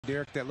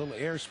Dirk, that little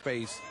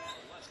airspace.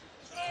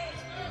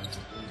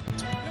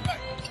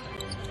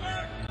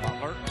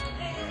 Butler.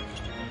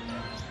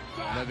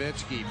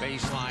 Nowitzki,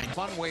 baseline.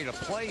 Fun way to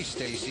play,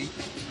 Stacy,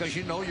 because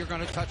you know you're going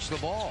to touch the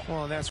ball.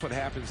 Well, that's what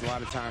happens a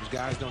lot of times.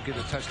 Guys don't get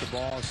to touch the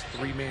ball. It's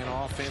three-man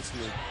offense,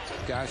 and the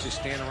guys just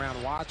stand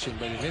around watching.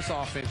 But in this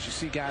offense, you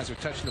see guys are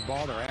touching the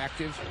ball. They're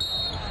active.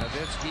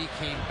 Nowitzki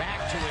came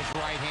back to his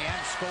right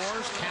hand,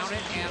 scores, count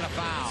it, and a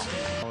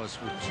foul. With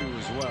two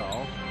as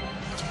well.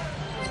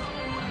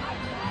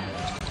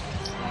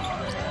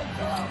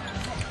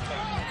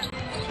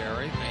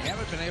 Terry, they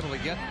haven't been able to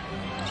get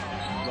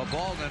the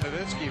ball to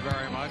Nowitzki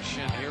very much,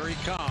 and here he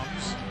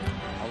comes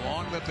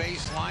along the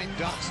baseline,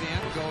 ducks in,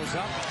 goes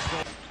up, and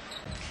scores.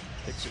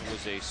 Hickson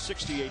was a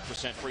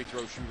 68% free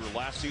throw shooter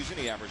last season.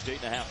 He averaged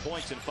 8.5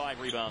 points and 5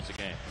 rebounds a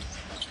game.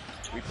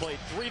 We played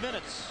 3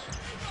 minutes.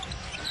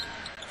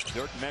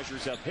 Dirk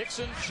measures up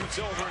Hickson, shoots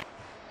over.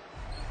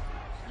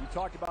 You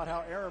talked about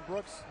how Aaron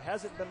Brooks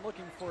hasn't been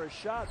looking for a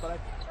shot, but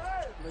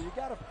you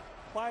got to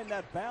find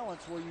that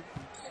balance where you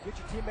get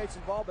your teammates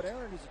involved. But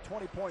Aaron is a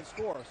 20-point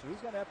scorer, so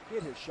he's going to have to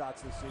get his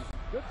shots this season.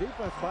 Good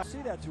defense. I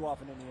see that too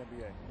often in the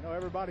NBA. You know,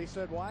 everybody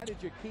said, why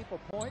did you keep a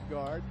point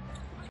guard?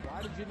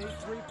 Why did you need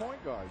 3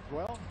 point guards?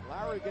 Well,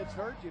 Lowry gets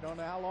hurt. You don't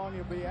know how long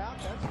he'll be out.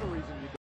 That's the reason you do.